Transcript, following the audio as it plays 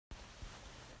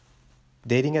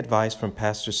Dating advice from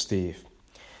Pastor Steve.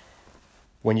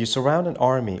 When you surround an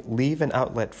army, leave an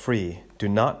outlet free. Do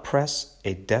not press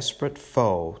a desperate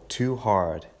foe too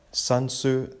hard. Sun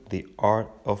Tzu, The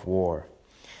Art of War.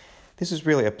 This is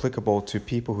really applicable to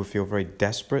people who feel very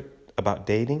desperate about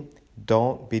dating.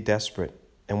 Don't be desperate.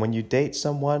 And when you date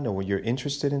someone or when you're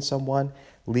interested in someone,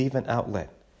 leave an outlet.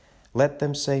 Let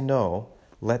them say no.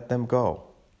 Let them go.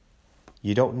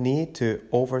 You don't need to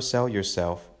oversell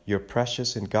yourself. You're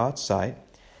precious in God's sight.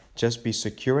 Just be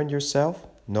secure in yourself.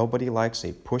 Nobody likes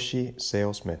a pushy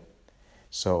salesman.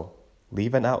 So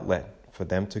leave an outlet for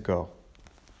them to go.